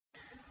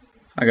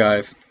Hi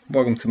guys,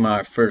 welcome to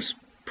my first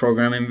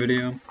programming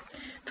video.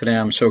 Today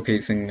I'm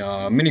showcasing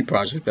a mini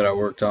project that I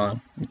worked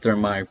on during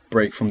my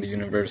break from the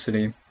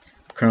university. I'm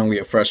currently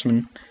a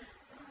freshman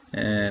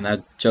and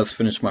I just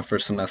finished my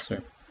first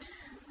semester.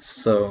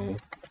 So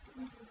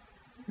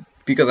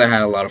because I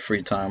had a lot of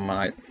free time,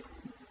 I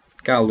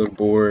got a little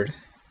bored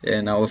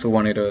and I also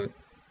wanted to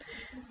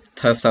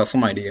test out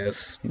some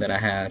ideas that I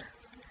had.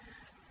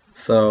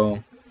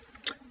 So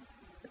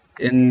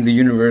in the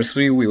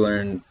university we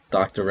learned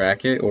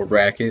Dr.Racket or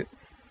Racket,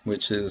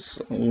 which is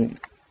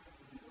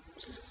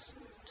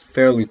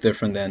fairly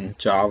different than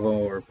Java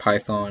or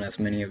Python, as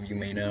many of you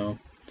may know.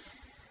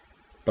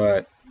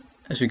 But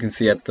as you can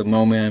see at the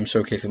moment, I'm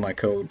showcasing my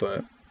code,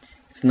 but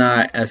it's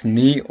not as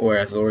neat or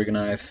as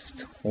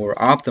organized or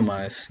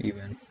optimized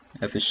even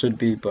as it should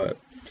be, but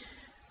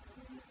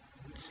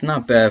it's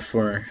not bad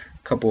for a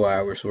couple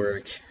hours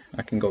work.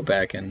 I can go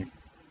back and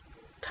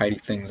tidy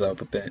things up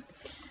a bit.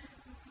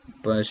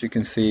 But as you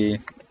can see,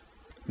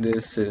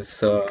 this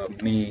is a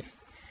mini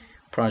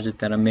project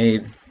that I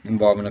made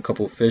involving a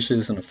couple of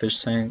fishes and a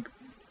fish tank.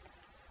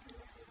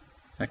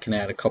 I can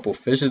add a couple of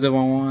fishes if I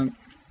want,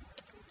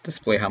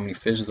 display how many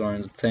fishes are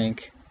in the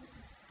tank,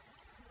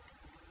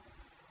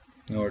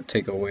 or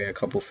take away a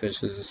couple of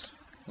fishes.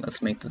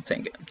 Let's make the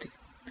tank empty.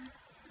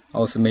 I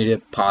also made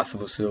it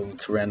possible to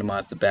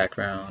randomize the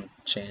background,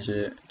 change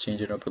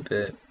it up a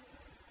bit,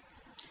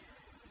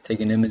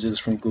 taking images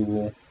from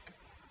Google.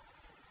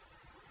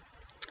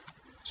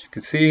 As you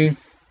can see,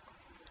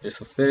 there's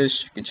a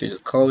fish. You can change the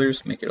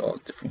colors, make it all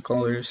different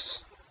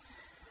colors.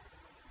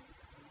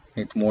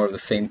 Make more of the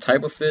same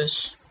type of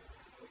fish.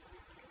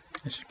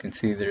 As you can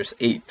see, there's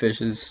 8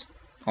 fishes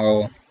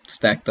all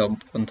stacked up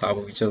on top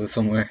of each other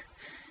somewhere.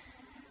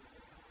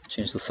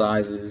 Change the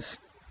sizes.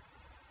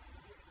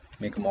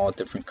 Make them all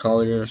different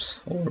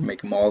colors, or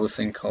make them all the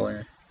same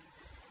color.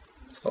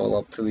 It's all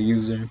up to the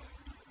user.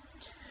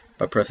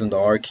 By pressing the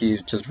R key,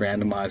 it just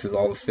randomizes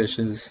all the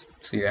fishes,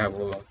 so you have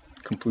a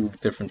completely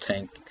different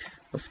tank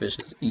of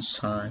fishes each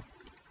time,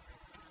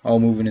 all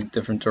moving in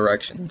different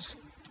directions.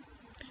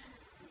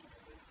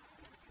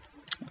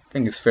 I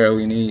think it's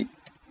fairly neat.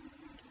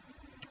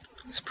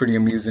 It's pretty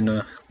amusing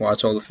to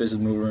watch all the fishes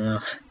move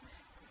around.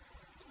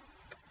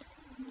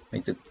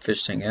 Make the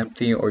fish tank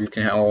empty, or you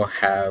can all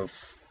have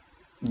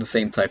the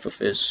same type of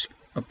fish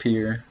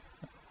appear.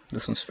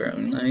 This one's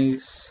fairly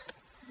nice.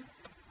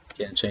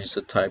 You can change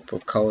the type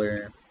of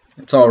color.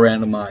 It's all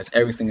randomized.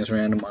 Everything is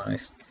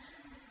randomized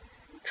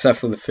except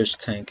for the fish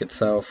tank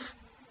itself,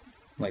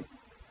 like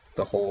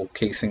the whole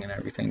casing and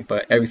everything,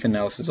 but everything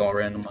else is all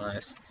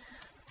randomized.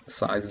 The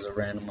sizes are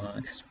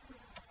randomized,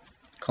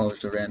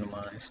 colors are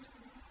randomized.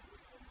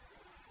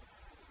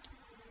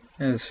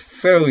 And it's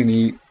fairly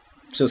neat,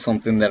 just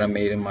something that I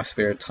made in my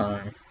spare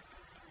time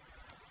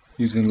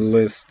using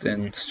lists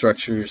and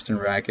structures in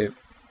Racket.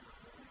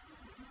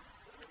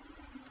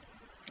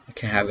 I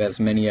can have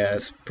as many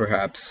as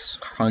perhaps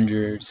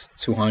hundreds,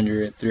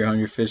 200,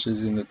 300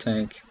 fishes in the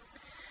tank.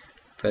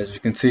 But as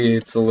you can see,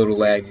 it's a little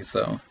laggy,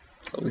 so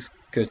it's always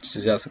good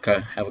to just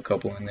have a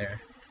couple in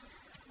there.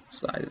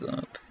 Size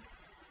up.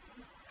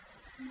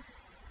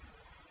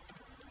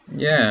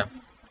 Yeah,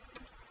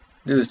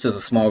 this is just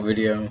a small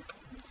video,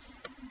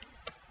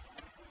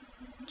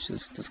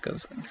 just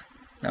discussing.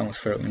 That one's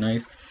fairly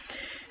nice.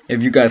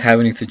 If you guys have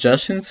any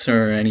suggestions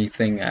or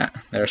anything that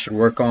I should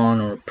work on,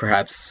 or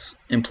perhaps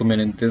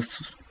implement in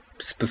this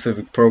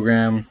specific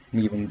program,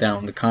 leave them down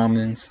in the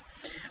comments.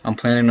 I'm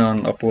planning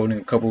on uploading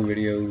a couple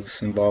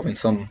videos involving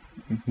some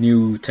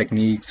new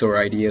techniques or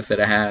ideas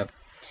that I have,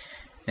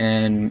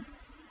 and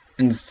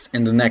in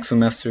the next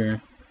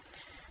semester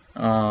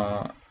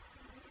I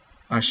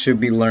should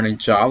be learning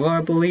Java,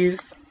 I believe,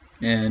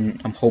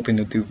 and I'm hoping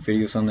to do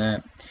videos on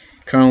that.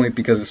 Currently,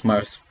 because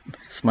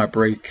it's my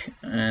break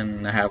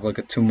and I have like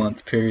a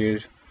 2-month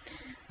period,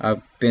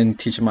 I've been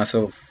teaching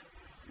myself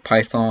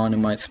Python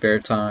in my spare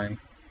time,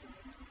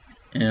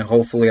 and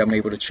hopefully I'm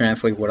able to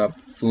translate what I've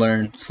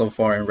learned so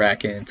far in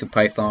Racket into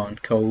Python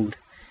code,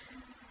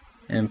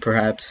 and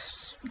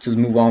perhaps just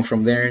move on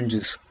from there and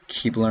just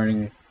keep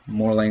learning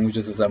more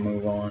languages as I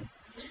move on.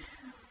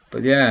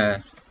 But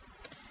yeah,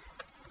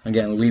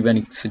 again, leave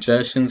any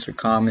suggestions or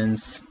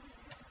comments,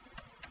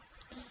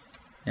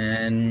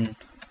 and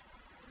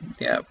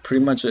yeah,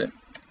 pretty much it.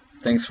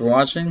 Thanks for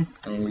watching,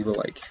 and leave a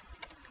like.